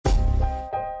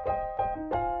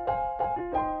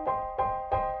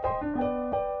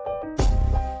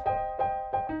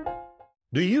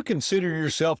Do you consider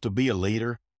yourself to be a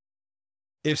leader?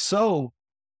 If so,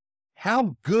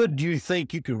 how good do you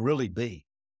think you can really be?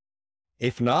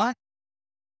 If not,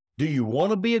 do you want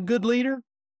to be a good leader?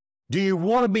 Do you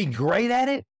want to be great at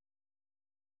it?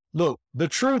 Look, the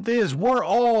truth is we're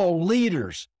all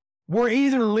leaders. We're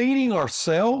either leading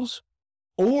ourselves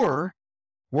or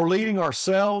we're leading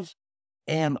ourselves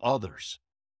and others.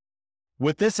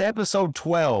 With this episode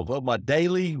 12 of my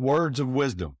daily words of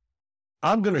wisdom,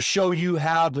 I'm going to show you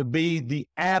how to be the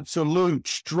absolute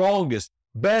strongest,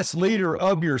 best leader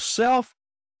of yourself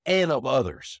and of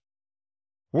others.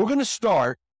 We're going to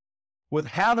start with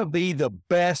how to be the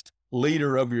best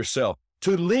leader of yourself,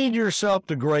 to lead yourself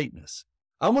to greatness.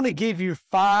 I'm going to give you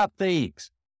 5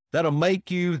 things that'll make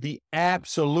you the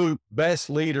absolute best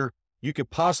leader you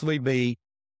could possibly be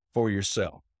for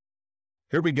yourself.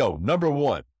 Here we go. Number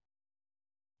 1,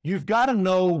 you've got to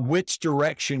know which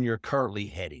direction you're currently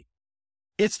heading.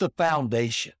 It's the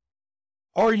foundation.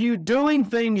 Are you doing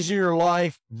things in your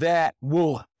life that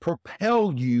will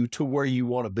propel you to where you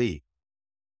want to be?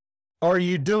 Are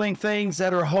you doing things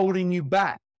that are holding you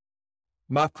back?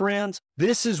 My friends,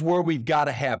 this is where we've got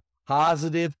to have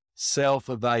positive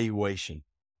self-evaluation.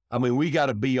 I mean, we got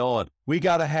to be on. We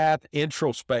got to have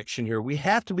introspection here. We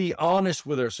have to be honest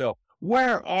with ourselves.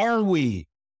 Where are we?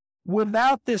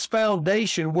 Without this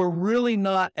foundation, we're really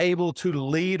not able to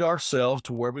lead ourselves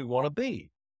to where we want to be.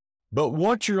 But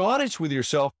once you're honest with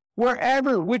yourself,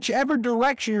 whichever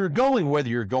direction you're going, whether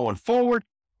you're going forward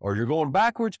or you're going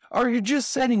backwards or you're just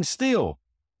sitting still,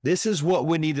 this is what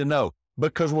we need to know,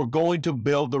 because we're going to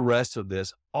build the rest of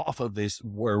this off of this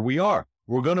where we are.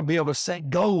 We're going to be able to set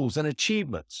goals and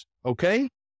achievements, okay?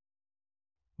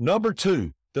 Number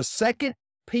 2, the second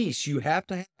piece you have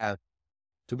to have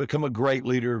to become a great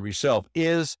leader of yourself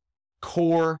is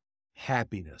core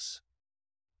happiness.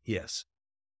 Yes,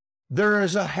 there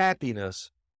is a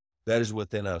happiness that is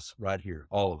within us right here,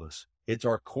 all of us. It's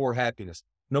our core happiness.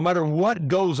 No matter what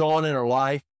goes on in our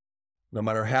life, no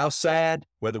matter how sad,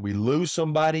 whether we lose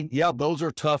somebody, yeah, those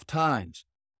are tough times.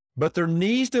 But there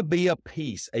needs to be a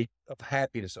piece of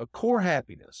happiness, a core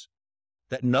happiness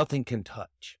that nothing can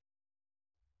touch.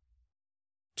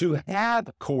 To have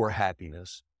core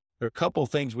happiness, there are a couple of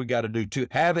things we got to do. To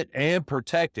have it and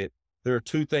protect it, there are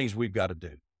 2 things we've got to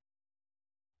do.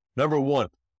 Number 1,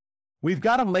 we've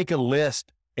got to make a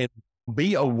list and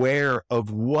be aware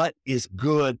of what is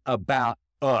good about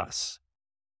us.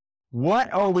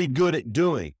 What are we good at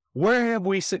doing? Where have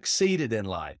we succeeded in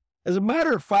life? As a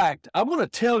matter of fact, I'm going to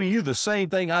tell you the same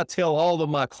thing I tell all of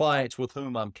my clients with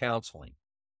whom I'm counseling.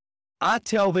 I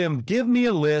tell them, give me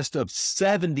a list of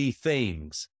 70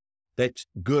 things that's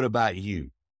good about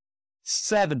you.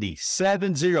 70.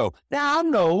 Now, I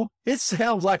know it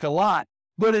sounds like a lot,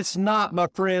 but it's not, my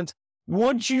friends.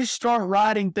 Once you start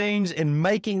writing things and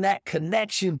making that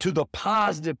connection to the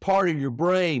positive part of your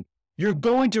brain, you're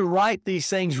going to write these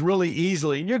things really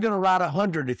easily. And you're going to write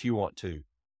 100 if you want to.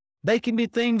 They can be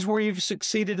things where you've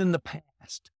succeeded in the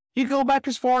past. You go back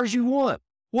as far as you want.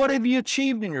 What have you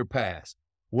achieved in your past?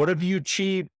 What have you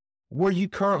achieved where you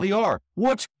currently are?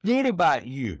 What's good about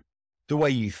you? The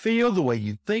way you feel, the way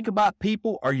you think about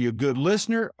people. Are you a good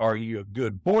listener? Are you a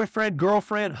good boyfriend,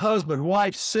 girlfriend, husband,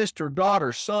 wife, sister,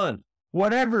 daughter, son?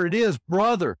 Whatever it is,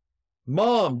 brother,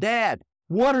 mom, dad,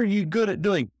 what are you good at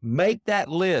doing? Make that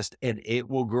list and it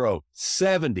will grow.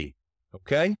 70,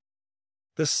 okay?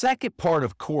 The second part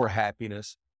of core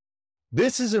happiness,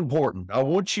 this is important. I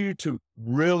want you to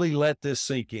really let this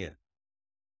sink in.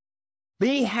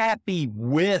 Be happy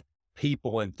with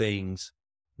people and things,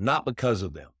 not because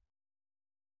of them.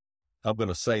 I'm going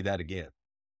to say that again.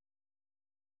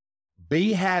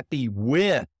 Be happy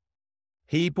with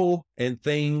people and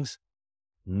things,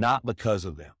 not because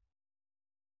of them.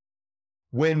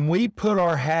 When we put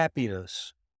our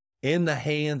happiness in the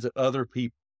hands of other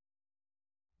people,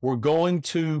 we're going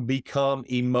to become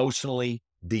emotionally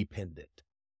dependent.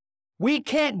 We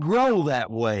can't grow that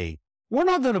way. We're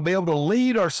not going to be able to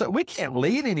lead ourselves. We can't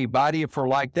lead anybody if we're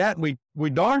like that. We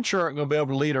darn sure aren't going to be able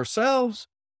to lead ourselves.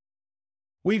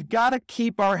 We've got to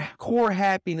keep our core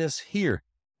happiness here.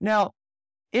 Now,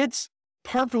 it's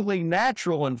perfectly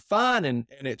natural and fine and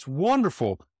it's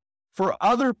wonderful for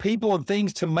other people and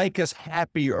things to make us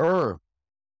happier,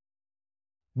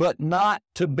 but not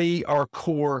to be our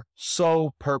core,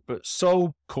 sole purpose,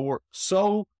 sole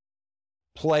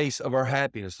place of our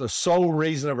happiness. The sole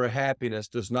reason of our happiness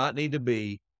does not need to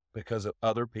be because of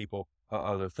other people or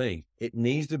other things. It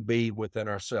needs to be within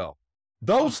ourselves.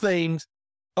 Those things,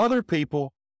 other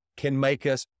people can make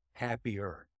us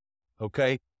happier.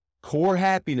 Okay? Core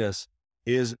happiness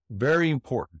is very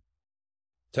important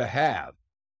to have.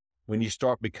 when you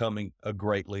start becoming a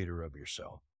great leader of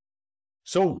yourself.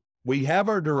 So we have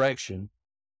our direction.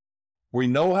 We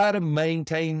know how to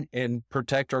maintain and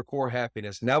protect our core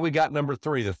happiness. Now we got number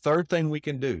 3, the third thing we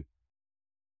can do.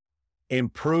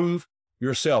 Improve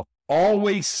yourself.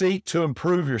 Always seek to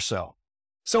improve yourself.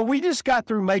 So we just got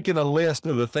through making a list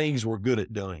of the things we're good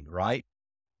at doing, right?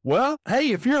 Well,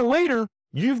 hey, if you're a leader,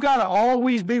 you've got to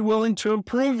always be willing to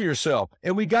improve yourself.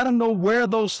 And we got to know where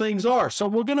those things are. So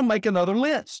we're going to make another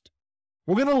list.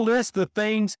 We're going to list the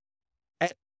things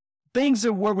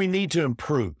where we need to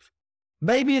improve.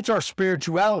 Maybe it's our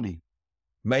spirituality.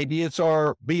 Maybe it's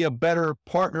be a better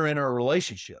partner in our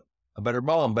relationship, a better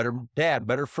mom, better dad,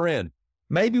 better friend.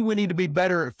 Maybe we need to be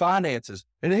better at finances.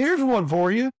 And here's one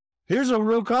for you. Here's a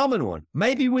real common one.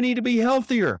 Maybe we need to be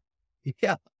healthier.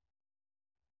 Yeah.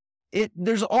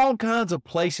 There's all kinds of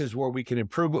places where we can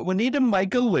improve, but we need to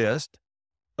make a list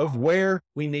of where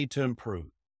we need to improve.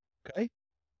 Okay.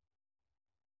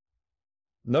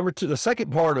 Number 2, the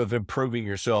second part of improving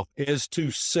yourself is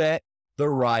to set the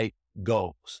right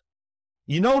goals.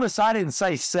 You notice I didn't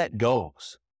say set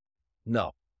goals.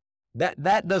 No,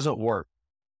 that doesn't work.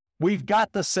 We've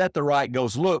got to set the right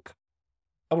goals. Look,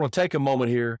 I want to take a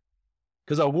moment here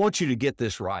because I want you to get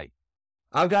this right.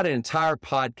 I've got an entire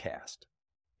podcast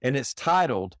and it's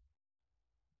titled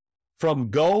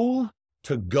From Goal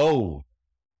to Goal,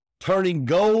 Turning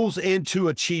Goals into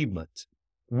Achievements.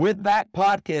 With that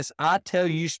podcast, I tell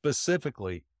you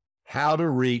specifically how to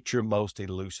reach your most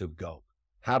elusive goal,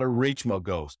 how to reach more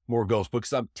goals,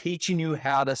 because I'm teaching you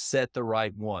how to set the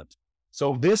right ones.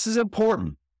 So this is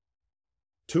important.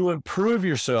 To improve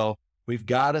yourself, we've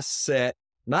got to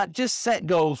not just set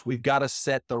goals, we've got to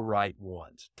set the right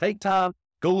ones. Take time,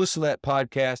 go listen to that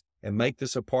podcast and make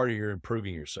this a part of your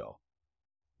improving yourself.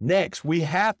 Next, we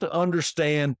have to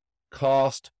understand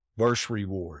cost versus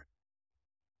reward.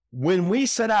 When we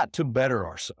set out to better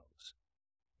ourselves,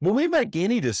 when we make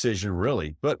any decision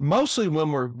really, but mostly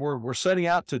when we're setting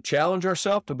out to challenge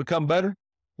ourselves to become better,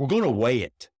 we're going to weigh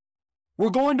it. We're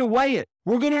going to weigh it.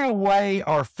 We're going to weigh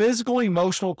our physical,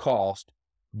 emotional cost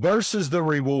versus the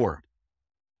reward.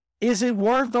 Is it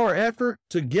worth our effort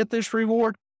to get this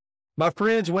reward? My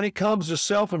friends, when it comes to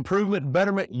self-improvement and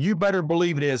betterment, you better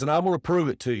believe it is, and I'm going to prove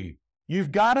it to you.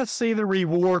 You've got to see the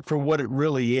reward for what it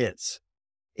really is.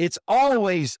 It's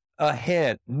always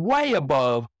ahead, way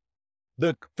above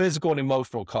the physical and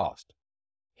emotional cost.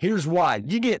 Here's why.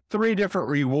 You get 3 different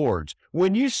rewards.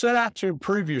 When you set out to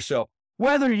improve yourself,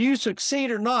 whether you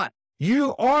succeed or not,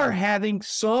 you are having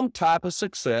some type of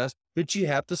success, but you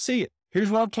have to see it. Here's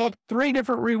what I'm talking, 3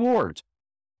 different rewards.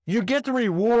 You get the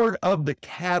reward of the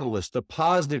catalyst, the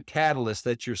positive catalyst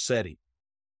that you're setting.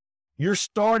 You're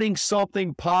starting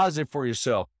something positive for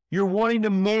yourself. You're wanting to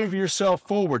move yourself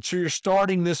forward, so you're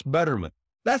starting this betterment.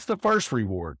 That's the first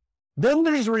reward. Then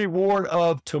there's the reward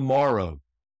of tomorrow,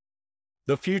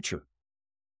 the future.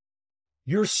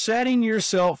 You're setting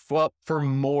yourself up for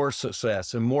more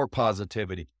success and more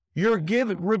positivity. You're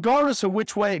giving, regardless of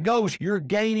which way it goes, you're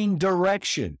gaining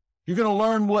direction. You're going to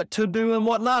learn what to do and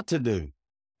what not to do.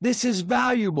 This is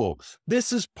valuable.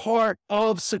 This is part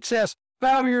of success.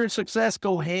 Failure and success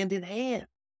go hand in hand.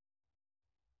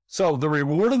 So the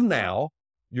reward of now,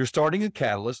 you're starting a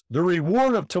catalyst. The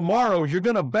reward of tomorrow, you're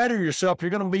going to better yourself.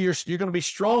 You're going to be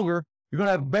stronger. You're going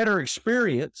to have better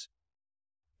experience.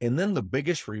 And then the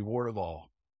biggest reward of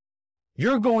all,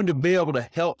 you're going to be able to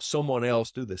help someone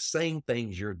else do the same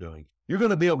things you're doing. You're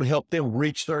going to be able to help them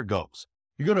reach their goals.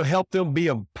 You're going to help them be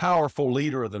a powerful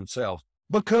leader of themselves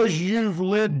because you've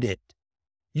lived it.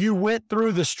 You went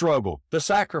through the struggle, the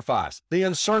sacrifice, the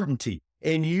uncertainty,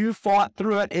 and you fought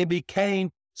through it and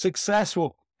became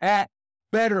successful at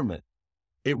betterment.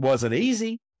 It wasn't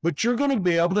easy, but you're going to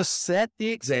be able to set the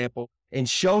example and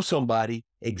show somebody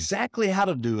exactly how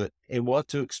to do it and what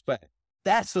to expect.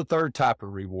 That's the third type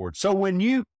of reward. So when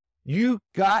you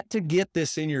got to get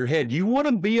this in your head, you want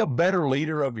to be a better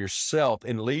leader of yourself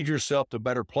and lead yourself to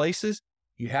better places,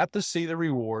 you have to see the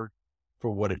reward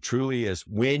for what it truly is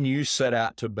when you set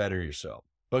out to better yourself.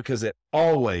 Because it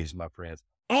always, my friends,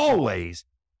 always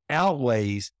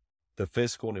outweighs the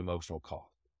physical and emotional cost.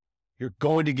 You're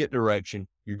going to get direction,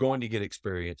 you're going to get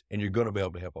experience, and you're going to be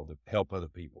able to help other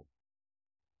people.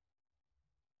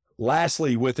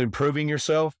 Lastly, with improving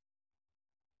yourself,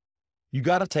 you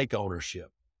got to take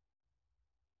ownership.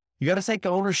 You got to take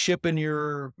ownership in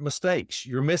your mistakes,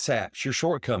 your mishaps, your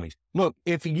shortcomings. Look,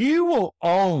 if you will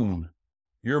own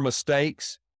your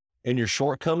mistakes and your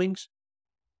shortcomings,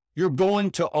 you're going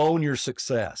to own your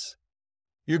success.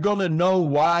 You're going to know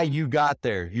why you got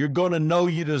there. You're going to know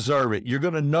you deserve it. You're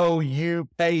going to know you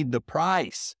paid the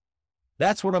price.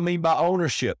 That's what I mean by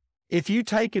ownership. If you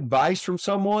take advice from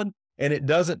someone and it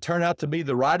doesn't turn out to be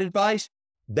the right advice,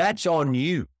 that's on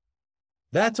you.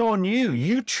 That's on you.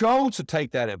 You chose to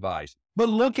take that advice, but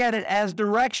look at it as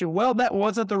direction. Well, that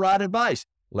wasn't the right advice.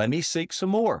 Let me seek some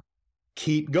more.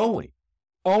 Keep going.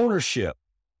 Ownership.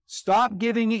 Stop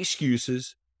giving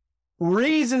excuses.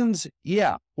 Reasons,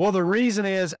 yeah. Well, the reason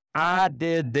is I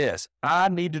did this. I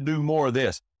need to do more of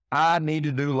this. I need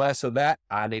to do less of that.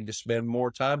 I need to spend more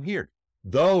time here.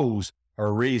 Those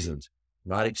are reasons,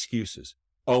 not excuses.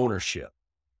 Ownership.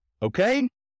 Okay?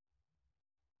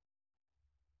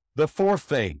 The fourth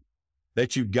thing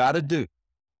that you've got to do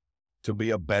to be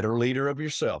a better leader of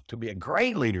yourself, to be a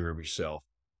great leader of yourself,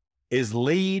 is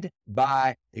lead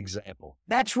by example.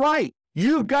 That's right.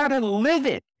 You've got to live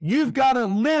it. You've got to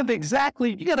live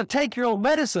exactly. You got to take your own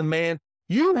medicine, man.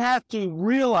 You have to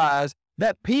realize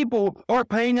that people are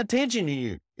paying attention to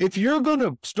you. If you're going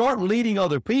to start leading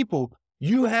other people,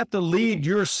 you have to lead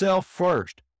yourself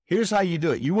first. Here's how you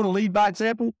do it. You want to lead by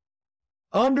example?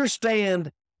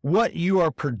 Understand what you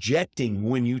are projecting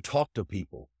when you talk to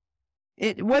people.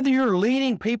 Whether you're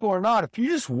leading people or not, if you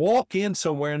just walk in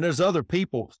somewhere and there's other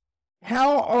people,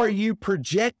 how are you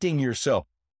projecting yourself?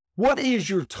 What is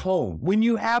your tone? When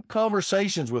you have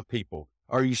conversations with people,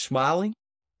 are you smiling?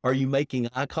 Are you making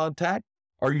eye contact?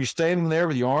 Are you standing there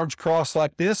with your arms crossed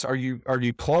like this? Are you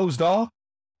closed off?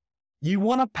 You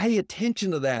want to pay attention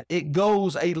to that. It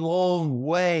goes a long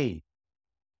way.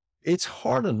 It's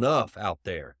hard enough out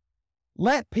there.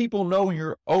 Let people know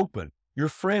you're open, you're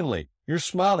friendly, you're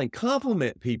smiling.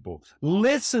 Compliment people.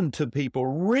 Listen to people.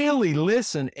 Really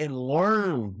listen and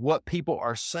learn what people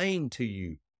are saying to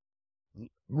you.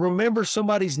 Remember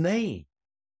somebody's name.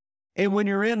 And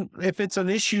when if it's an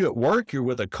issue at work, you're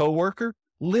with a coworker,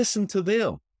 listen to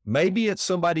them. Maybe it's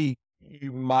somebody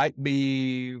you might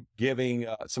be giving,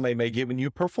 somebody may giving you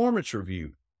a performance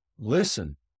review.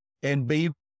 Listen and be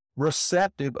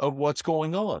receptive of what's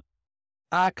going on.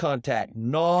 Eye contact,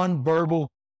 nonverbal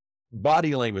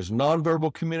body language,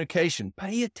 nonverbal communication.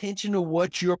 Pay attention to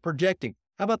what you're projecting.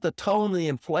 How about the tone and the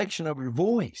inflection of your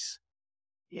voice?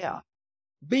 Yeah.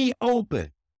 Be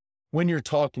open when you're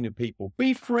talking to people.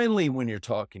 Be friendly when you're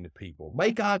talking to people.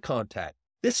 Make eye contact.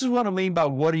 This is what I mean by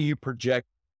what do you project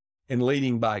and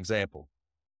leading by example.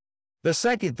 The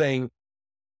second thing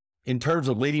in terms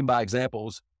of leading by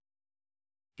examples,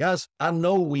 guys, I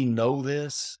know we know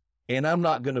this, and I'm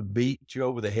not going to beat you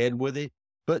over the head with it,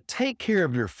 but take care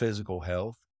of your physical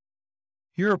health,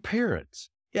 your appearance.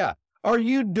 Yeah. Are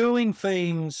you doing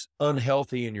things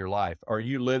unhealthy in your life? Are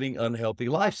you living unhealthy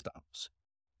lifestyles?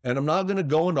 And I'm not going to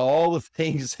go into all the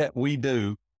things that we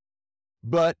do,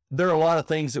 but there are a lot of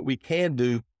things that we can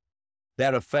do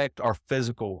that affect our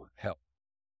physical health.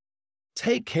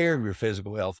 Take care of your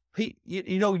physical health.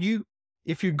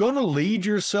 If you're going to lead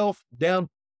yourself down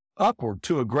upward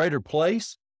to a greater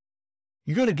place,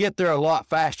 you're going to get there a lot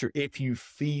faster if you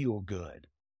feel good.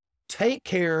 Take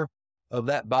care of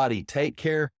that body. Take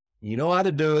care. You know how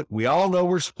to do it. We all know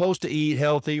we're supposed to eat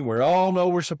healthy. We all know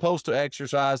we're supposed to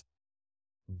exercise.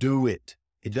 Do it.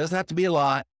 It doesn't have to be a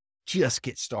lot. Just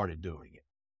get started doing it.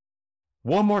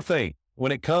 One more thing.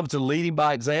 When it comes to leading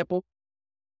by example,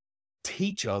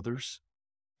 teach others.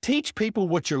 Teach people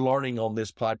what you're learning on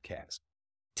this podcast.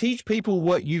 Teach people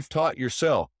what you've taught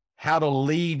yourself, how to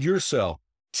lead yourself.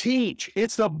 Teach.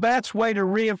 It's the best way to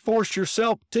reinforce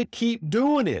yourself to keep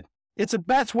doing it. It's the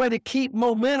best way to keep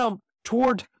momentum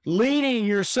toward leading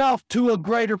yourself to a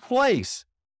greater place,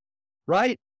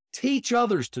 right? Teach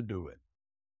others to do it.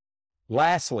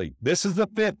 Lastly, this is the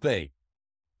fifth thing.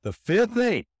 The fifth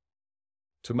thing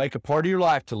to make a part of your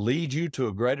life to lead you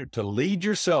to to lead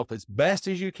yourself as best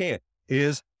as you can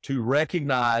is to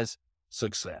recognize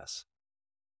success.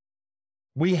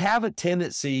 We have a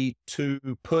tendency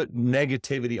to put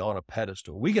negativity on a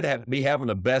pedestal. We could be having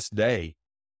the best day,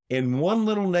 and one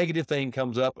little negative thing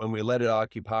comes up and we let it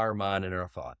occupy our mind and our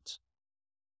thoughts.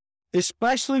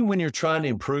 Especially when you're trying to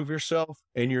improve yourself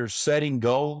and you're setting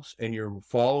goals and you're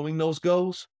following those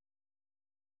goals.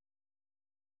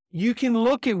 You can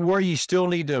look at where you still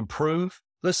need to improve.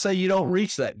 Let's say you don't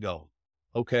reach that goal.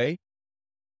 Okay.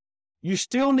 You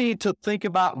still need to think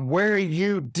about where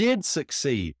you did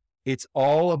succeed. It's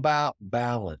all about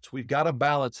balance. We've got to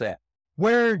balance that.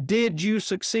 Where did you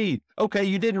succeed? Okay,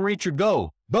 you didn't reach your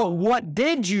goal, but what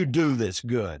did you do that's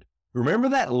good? Remember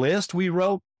that list we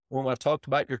wrote when I talked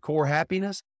about your core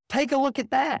happiness? Take a look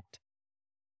at that.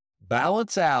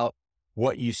 Balance out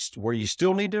where you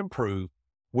still need to improve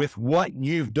with what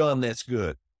you've done that's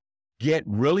good. Get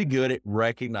really good at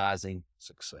recognizing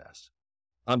success.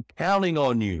 I'm counting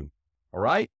on you. All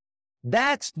right.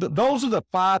 Those are the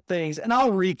 5 things, and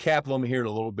I'll recap them here in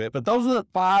a little bit, but those are the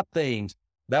 5 things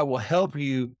that will help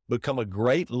you become a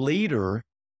great leader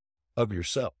of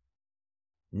yourself.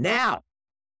 Now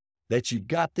that you've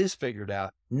got this figured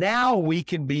out, now we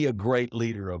can be a great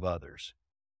leader of others.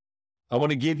 I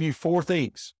want to give you 4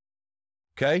 things.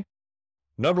 Okay.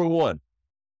 Number 1.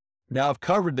 Now I've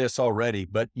covered this already,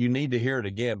 but you need to hear it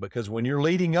again, because when you're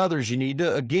leading others, you need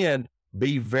to, again,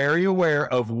 be very aware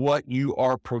of what you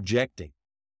are projecting.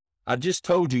 I just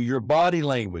told you your body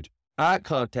language, eye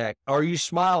contact. Are you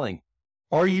smiling?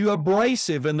 Are you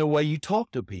abrasive in the way you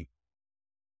talk to people?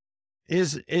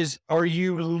 Are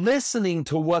you listening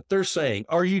to what they're saying?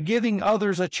 Are you giving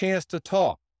others a chance to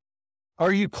talk?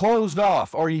 Are you closed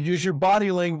off? Or you use your body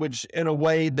language in a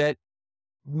way that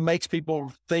makes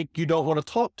people think you don't want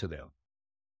to talk to them?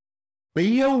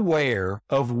 Be aware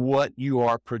of what you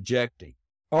are projecting.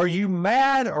 Are you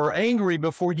mad or angry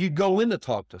before you go in to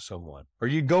talk to someone, or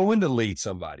you go in to lead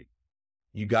somebody?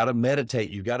 You got to meditate.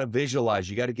 You got to visualize.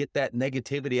 You got to get that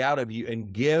negativity out of you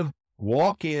and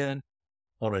walk in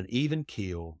on an even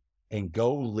keel and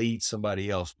go lead somebody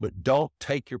else. But don't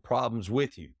take your problems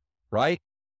with you, right?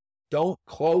 Don't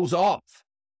close off.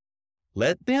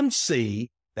 Let them see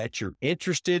that you're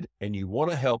interested and you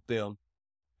want to help them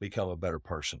become a better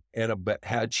person and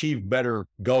achieve better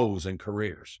goals and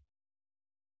careers.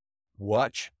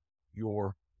 Watch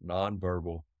your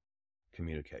nonverbal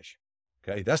communication.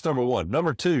 Okay, that's number 1.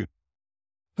 Number 2,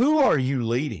 who are you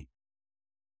leading?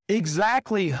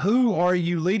 Exactly who are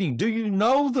you leading? Do you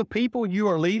know the people you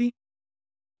are leading?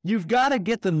 You've got to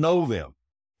get to know them.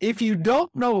 If you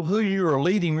don't know who you are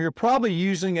leading, you're probably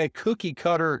using a cookie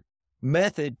cutter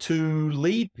method to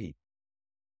lead people.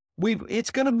 It's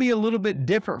going to be a little bit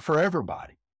different for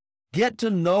everybody. Get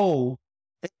to know,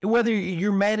 whether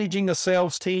you're managing a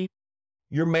sales team,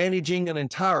 you're managing an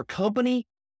entire company,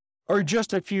 or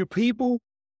just a few people.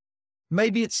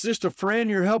 Maybe it's just a friend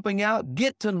you're helping out.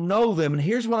 Get to know them. And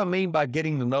here's what I mean by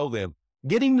getting to know them.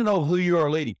 Getting to know who you are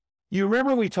leading. You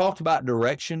remember we talked about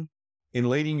direction in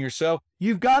leading yourself?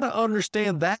 You've got to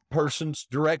understand that person's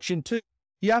direction too.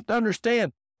 You have to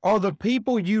understand, are the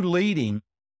people you leading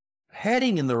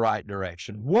heading in the right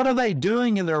direction? What are they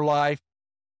doing in their life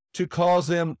to cause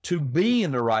them to be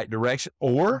in the right direction?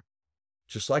 Or,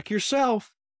 just like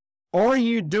yourself, are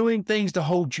you doing things to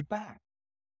hold you back?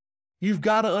 You've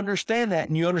got to understand that,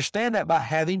 and you understand that by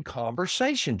having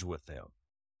conversations with them.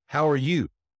 How are you?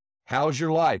 How's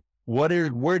your life? Where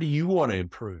do you want to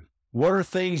improve? What are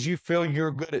things you feel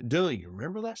you're good at doing? You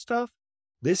remember that stuff?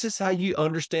 This is how you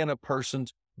understand a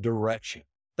person's direction.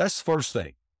 That's the first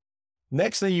thing.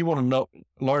 Next thing you want to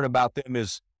learn about them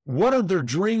is, what are their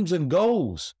dreams and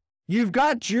goals? You've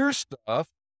got your stuff,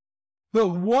 but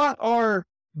what are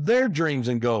their dreams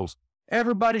and goals?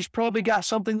 Everybody's probably got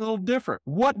something a little different.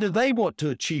 What do they want to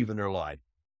achieve in their life?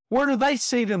 Where do they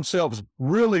see themselves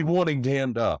really wanting to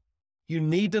end up? You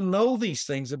need to know these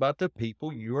things about the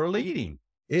people you are leading.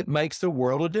 It makes the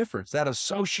world a difference. That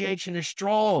association is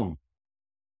strong.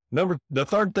 The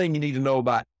third thing you need to know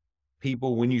about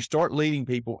people when you start leading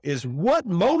people is what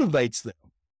motivates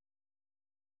them.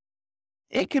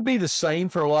 It could be the same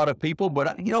for a lot of people,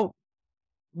 but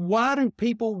why do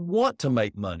people want to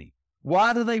make money?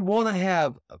 Why do they want to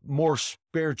have more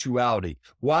spirituality?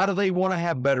 Why do they want to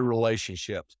have better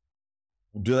relationships?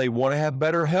 Do they want to have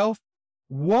better health?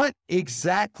 What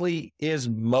exactly is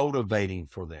motivating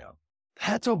for them?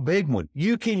 That's a big one.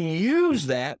 You can use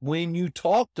that when you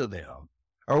talk to them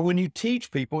or when you teach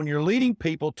people and you're leading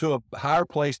people to a higher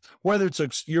place, whether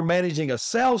you're managing a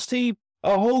sales team,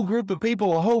 a whole group of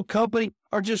people, a whole company,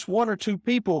 or just 1 or 2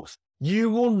 people.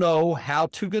 You will know how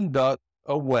to conduct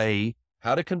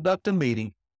a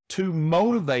meeting to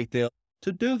motivate them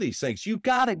to do these things. You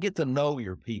got to get to know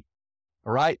your people.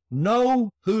 All right.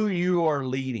 Know who you are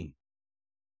leading.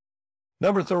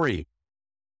 Number 3,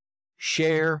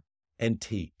 share and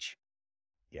teach.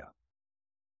 Yeah.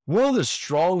 One of the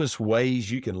strongest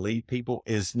ways you can lead people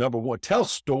is, number 1, tell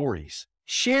stories.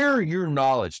 Share your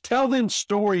knowledge. Tell them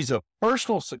stories of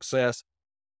personal success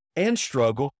and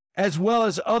struggle, as well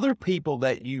as other people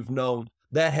that you've known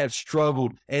that have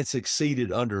struggled and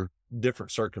succeeded under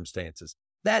different circumstances.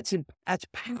 That's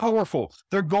powerful.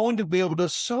 They're going to be able to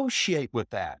associate with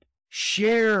that.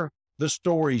 Share the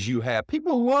stories you have.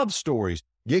 People love stories.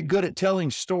 Get good at telling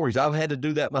stories. I've had to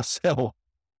do that myself,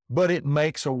 but it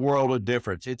makes a world of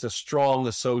difference. It's a strong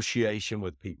association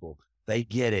with people. They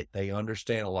get it. They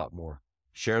understand a lot more.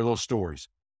 Share those stories.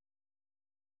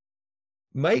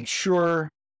 Make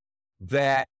sure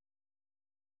that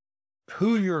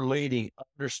who you're leading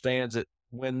understands it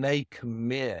when they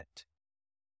commit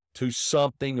to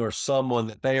something or someone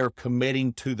that they are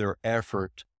committing to their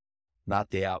effort, not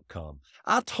the outcome.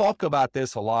 I talk about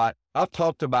this a lot. I've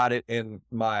talked about it in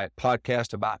my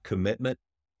podcast about commitment,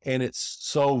 and it's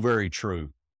so very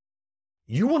true.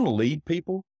 You want to lead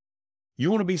people? You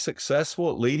want to be successful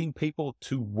at leading people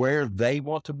to where they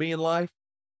want to be in life?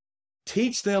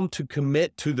 Teach them to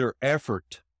commit to their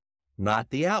effort, not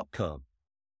the outcome.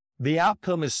 The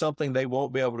outcome is something they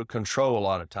won't be able to control a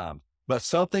lot of times, but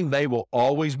something they will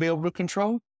always be able to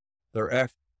control, their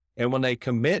effort. And when they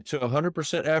commit to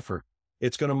 100% effort,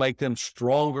 it's going to make them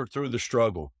stronger through the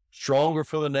struggle, stronger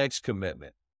for the next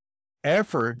commitment.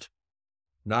 Effort,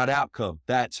 not outcome.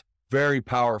 That's very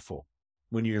powerful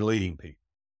when you're leading people.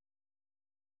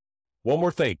 One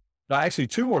more thing. No, actually,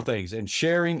 two more things in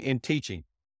sharing and teaching.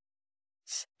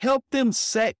 Help them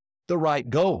set the right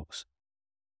goals.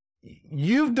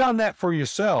 You've done that for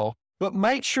yourself, but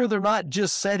make sure they're not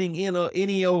just setting in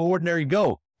any ordinary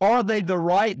goal. Are they the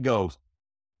right goals?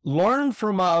 Learn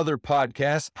from my other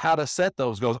podcasts how to set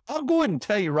those goals. I'll go ahead and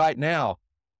tell you right now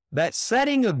that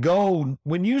setting a goal,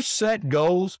 when you set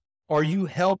goals or you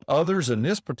help others in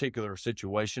this particular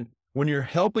situation, when you're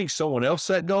helping someone else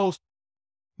set goals,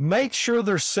 make sure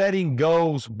they're setting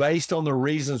goals based on the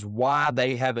reasons why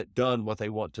they haven't done what they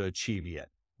want to achieve yet.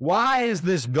 Why is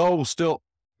this goal still,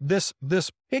 this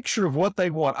picture of what they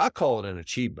want, I call it an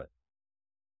achievement.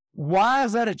 Why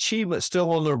is that achievement still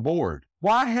on their board?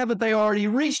 Why haven't they already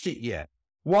reached it yet?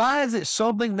 Why is it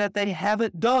something that they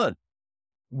haven't done?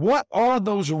 What are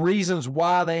those reasons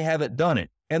why they haven't done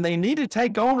it? And they need to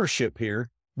take ownership here.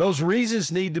 Those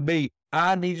reasons need to be,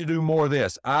 I need to do more of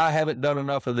this. I haven't done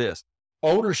enough of this.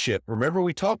 Ownership. Remember,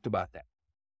 we talked about that.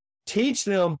 Teach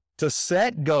them to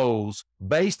set goals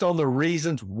based on the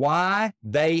reasons why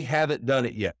they haven't done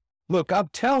it yet. Look, I'm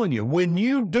telling you, when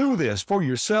you do this for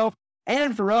yourself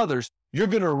and for others, you're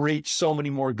going to reach so many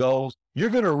more goals. You're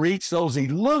going to reach those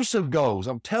elusive goals.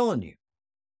 I'm telling you.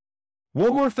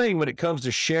 One more thing when it comes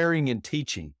to sharing and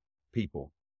teaching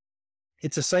people.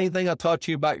 It's the same thing I taught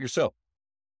you about yourself.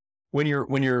 When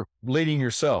you're leading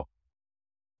yourself.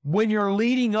 When you're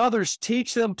leading others,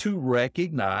 teach them to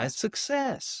recognize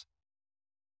success.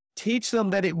 Teach them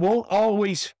that it won't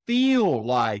always feel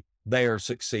like they are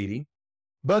succeeding,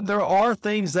 but there are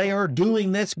things they are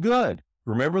doing that's good.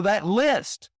 Remember that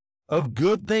list of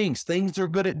good things they're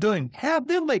good at doing. Have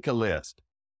them make a list.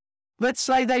 Let's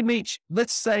say they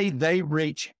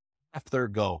reach half their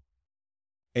goal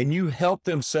and you help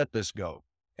them set this goal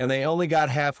and they only got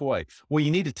halfway. Well,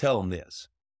 you need to tell them this.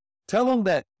 Tell them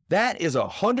that is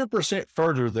 100%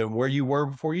 further than where you were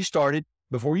before you started,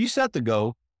 before you set the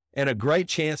goal, and a great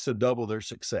chance to double their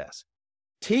success.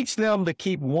 Teach them to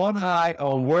keep one eye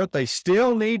on what they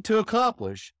still need to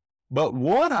accomplish, but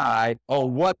one eye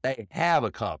on what they have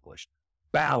accomplished.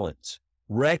 Balance.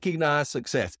 Recognize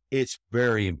success. It's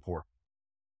very important.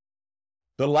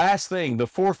 The last thing, the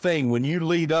fourth thing, when you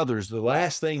lead others, the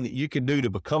last thing that you can do to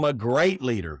become a great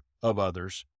leader of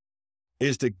others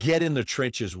is to get in the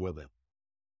trenches with them.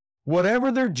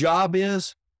 Whatever their job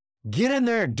is, get in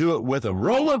there and do it with them.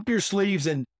 Roll up your sleeves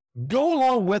and go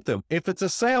along with them. If it's a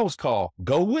sales call,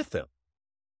 go with them.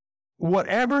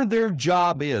 Whatever their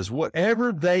job is,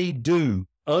 whatever they do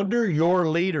under your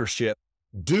leadership,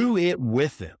 do it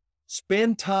with them.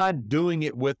 Spend time doing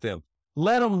it with them.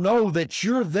 Let them know that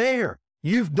you're there.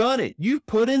 You've done it. You've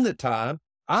put in the time.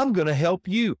 I'm going to help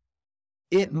you.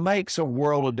 It makes a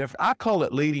world of difference. I call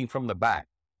it leading from the back.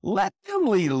 Let them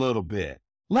lead a little bit.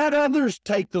 Let others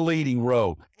take the leading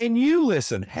role and you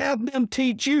listen. Have them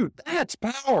teach you. That's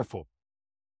powerful.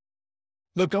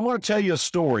 Look, I want to tell you a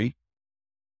story.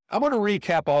 I'm going to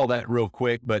recap all that real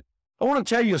quick, but I want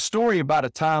to tell you a story about a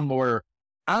time where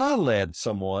I led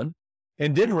someone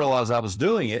and didn't realize I was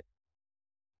doing it.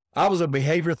 I was a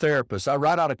behavior therapist.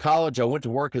 Right out of college, I went to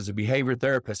work as a behavior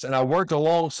therapist, and I worked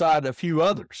alongside a few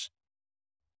others.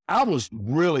 I was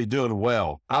really doing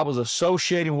well. I was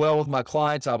associating well with my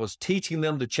clients. I was teaching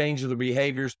them to change their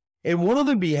behaviors. And one of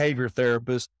the behavior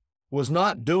therapists was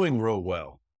not doing real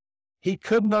well. He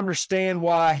couldn't understand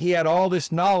why he had all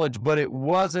this knowledge, but it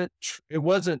wasn't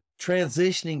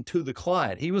transitioning to the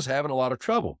client. He was having a lot of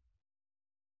trouble.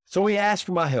 So he asked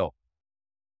for my help.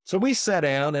 So we sat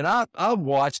down and I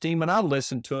watched him and I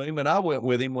listened to him and I went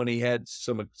with him when he had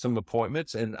some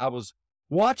appointments, and I was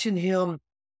watching him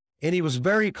and he was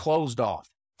very closed off.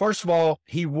 First of all,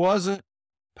 he wasn't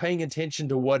paying attention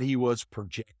to what he was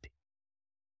projecting.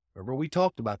 Remember, we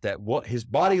talked about that. His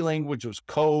body language was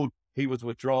cold. He was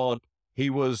withdrawn. He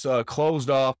was closed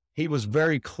off. He was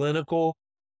very clinical.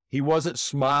 He wasn't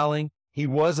smiling. He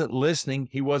wasn't listening.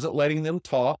 He wasn't letting them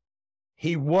talk.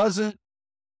 He wasn't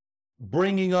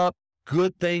bringing up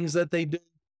good things that they do.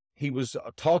 He was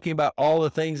talking about all the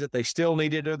things that they still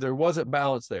needed to do. There wasn't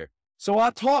balance there. So I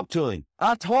talked to him.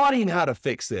 I taught him how to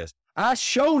fix this. I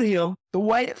showed him the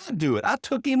way to do it. I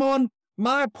took him on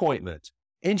my appointments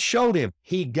and showed him.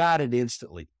 He got it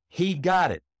instantly. He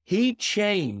got it. He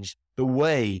changed the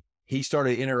way he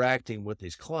started interacting with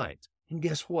his clients. And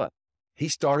guess what? He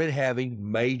started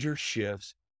having major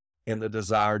shifts in the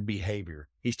desired behavior.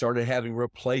 He started having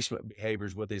replacement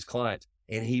behaviors with his clients,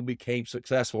 and he became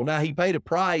successful. Now, he paid a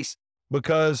price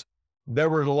because there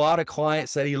were a lot of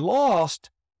clients that he lost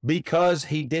because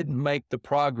he didn't make the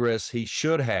progress he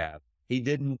should have. He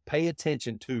didn't pay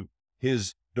attention to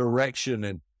his direction,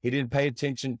 and he didn't pay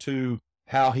attention to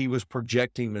how he was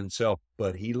projecting himself,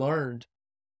 but he learned.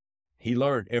 He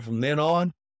learned. And from then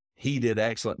on, he did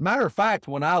excellent. Matter of fact,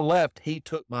 when I left, he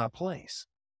took my place.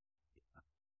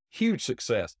 Huge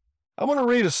success. I want to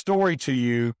read a story to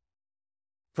you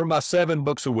from my 7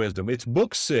 books of wisdom. It's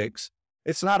book 6.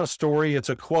 It's not a story. It's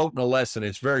a quote and a lesson.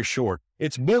 It's very short.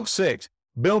 It's book 6,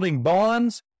 Building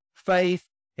Bonds, Faith,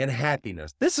 and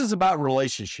Happiness. This is about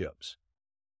relationships.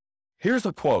 Here's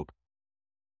the quote.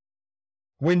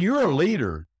 When you're a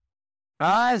leader,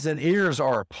 eyes and ears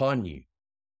are upon you.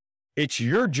 It's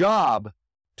your job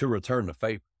to return the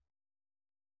favor.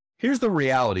 Here's the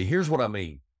reality. Here's what I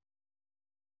mean.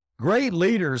 Great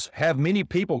leaders have many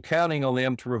people counting on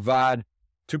them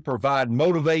to provide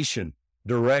motivation,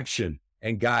 direction,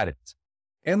 and guidance.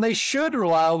 And they should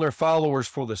rely on their followers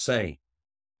for the same.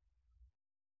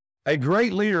 A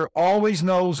great leader always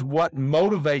knows what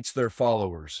motivates their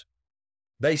followers.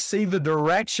 They see the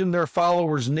direction their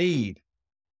followers need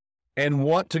and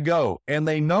want to go, and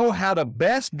they know how to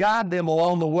best guide them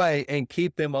along the way and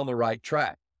keep them on the right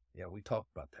track. Yeah, we talked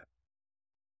about that.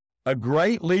 A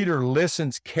great leader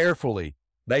listens carefully.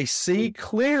 They see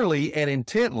clearly and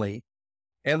intently,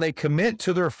 and they commit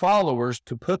to their followers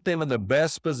to put them in the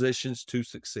best positions to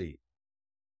succeed.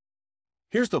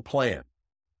 Here's the plan.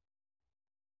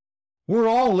 We're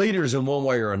all leaders in one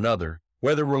way or another,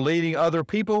 whether we're leading other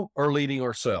people or leading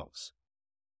ourselves.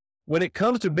 When it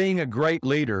comes to being a great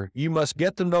leader, you must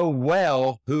get to know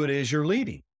well who it is you're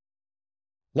leading.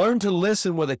 Learn to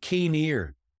listen with a keen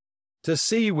ear, to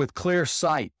see with clear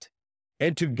sight,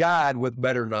 and to guide with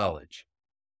better knowledge.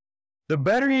 The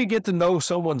better you get to know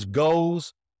someone's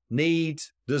goals,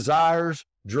 needs, desires,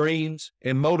 dreams,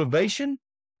 and motivation,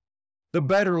 the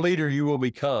better leader you will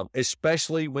become,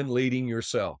 especially when leading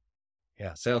yourself.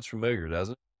 Yeah, sounds familiar,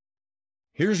 doesn't it?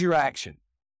 Here's your action.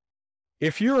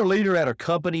 If you're a leader at a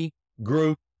company,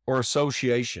 group, or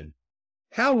association,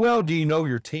 how well do you know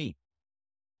your team?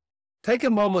 Take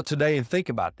a moment today and think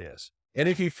about this. And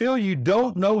if you feel you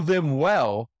don't know them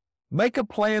well, make a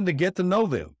plan to get to know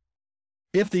them.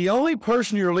 If the only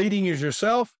person you're leading is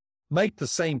yourself, make the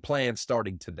same plan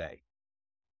starting today.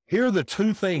 Here are the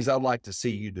 2 things I'd like to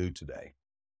see you do today.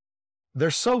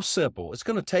 They're so simple. It's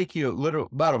going to take you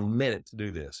about a minute to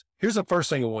do this. Here's the first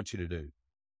thing I want you to do.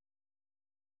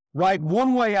 Write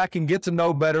one way I can get to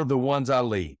know better the ones I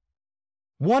lead.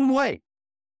 One way.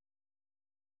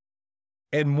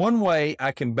 And one way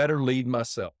I can better lead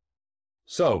myself.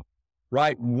 So,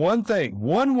 write one thing,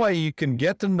 one way you can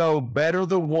get to know better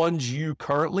the ones you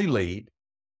currently lead,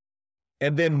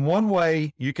 and then one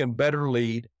way you can better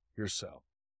lead yourself.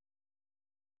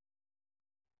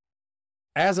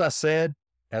 As I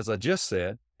just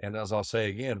said, and as I'll say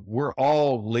again, we're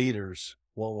all leaders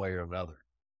one way or another.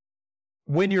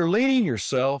 When you're leading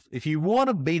yourself, if you want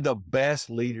to be the best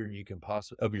leader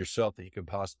of yourself that you can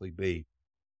possibly be,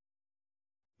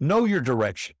 know your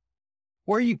direction.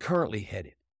 Where are you currently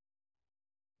headed?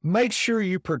 Make sure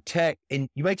you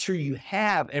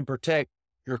have and protect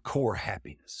your core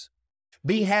happiness.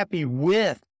 Be happy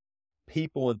with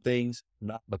people and things,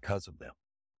 not because of them.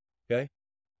 Okay?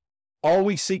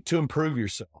 Always seek to improve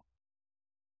yourself.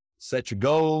 Set your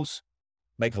goals.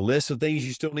 Make a list of things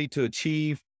you still need to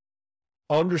achieve.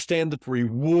 Understand that the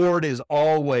reward is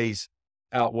always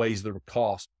outweighs the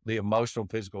cost, the emotional,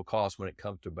 physical cost when it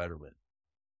comes to betterment.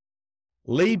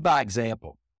 Lead by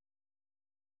example.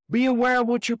 Be aware of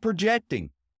what you're projecting.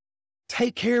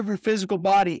 Take care of your physical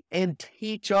body and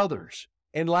teach others.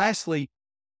 And lastly,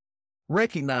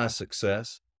 recognize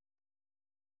success.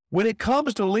 When it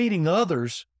comes to leading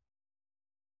others,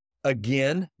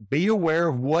 again, be aware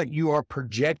of what you are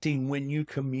projecting when you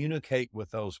communicate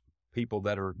with those people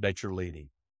that you're leading.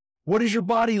 What is your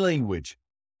body language?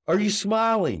 Are you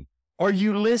smiling? Are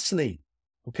you listening?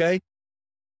 Okay.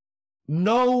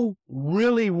 Know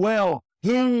really well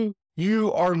who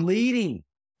you are leading.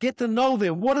 Get to know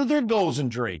them. What are their goals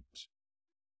and dreams?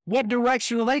 What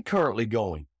direction are they currently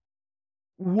going?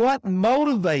 What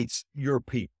motivates your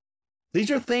people?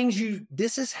 These are things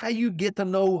this is how you get to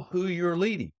know who you're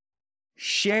leading.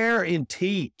 Share and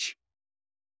teach.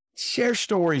 Share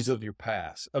stories of your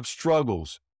past, of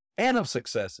struggles and of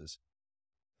successes.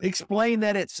 Explain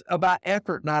that it's about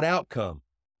effort, not outcome.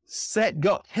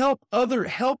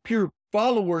 Help your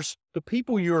followers, the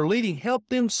people you're leading, help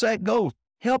them set goals.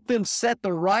 Help them set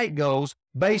the right goals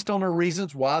based on the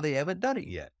reasons why they haven't done it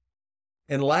yet.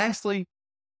 And lastly,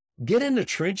 get in the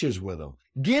trenches with them.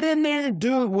 Get in there and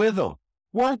do it with them.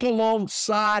 Work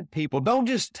alongside people. Don't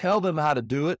just tell them how to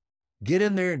do it. Get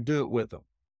in there and do it with them.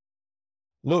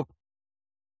 Look,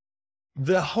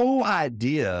 the whole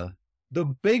idea, the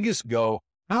biggest goal,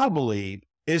 I believe,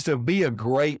 is to be a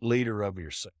great leader of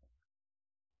yourself.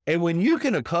 And when you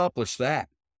can accomplish that,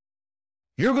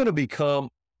 you're going to become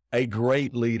a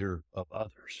great leader of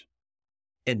others.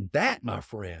 And that, my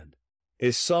friend,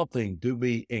 is something to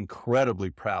be incredibly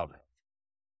proud of.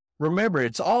 Remember,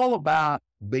 it's all about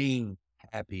being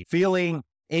happy, feeling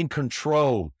in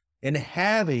control, and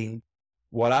having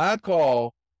what I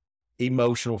call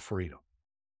emotional freedom.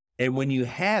 And when you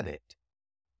have it,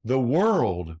 the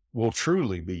world will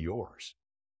truly be yours.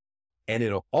 And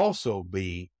it'll also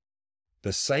be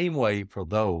the same way for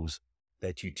those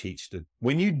that you teach to.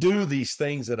 When you do these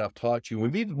things that I've taught you,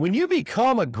 when you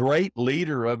become a great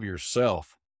leader of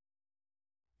yourself,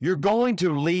 you're going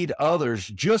to lead others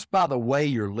just by the way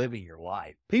you're living your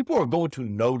life. People are going to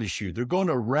notice you. They're going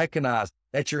to recognize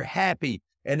that you're happy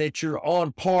and that you're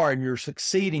on par and you're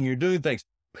succeeding, you're doing things.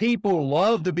 People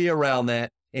love to be around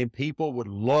that, and people would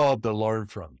love to learn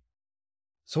from you.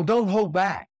 So don't hold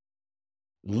back.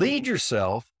 Lead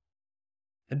yourself,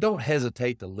 and don't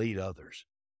hesitate to lead others,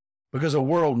 because the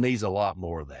world needs a lot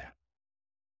more of that.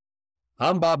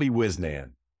 I'm Bobby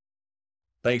Wisnan.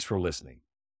 Thanks for listening.